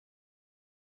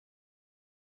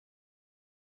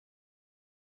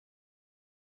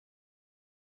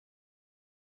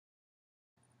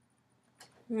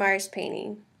Mars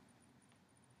painting.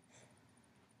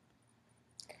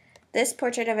 This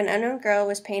portrait of an unknown girl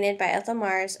was painted by Ethel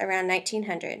Mars around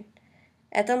 1900.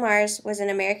 Ethel Mars was an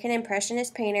American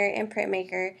Impressionist painter and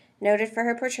printmaker noted for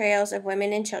her portrayals of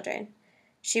women and children.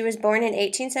 She was born in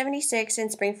 1876 in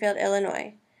Springfield,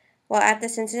 Illinois. While at the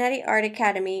Cincinnati Art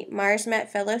Academy, Mars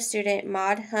met fellow student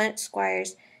Maud Hunt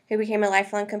Squires, who became a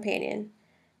lifelong companion.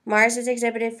 Mars is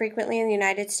exhibited frequently in the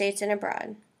United States and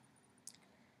abroad.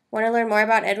 Want to learn more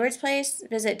about Edwards Place?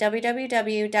 Visit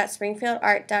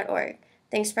www.springfieldart.org.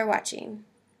 Thanks for watching.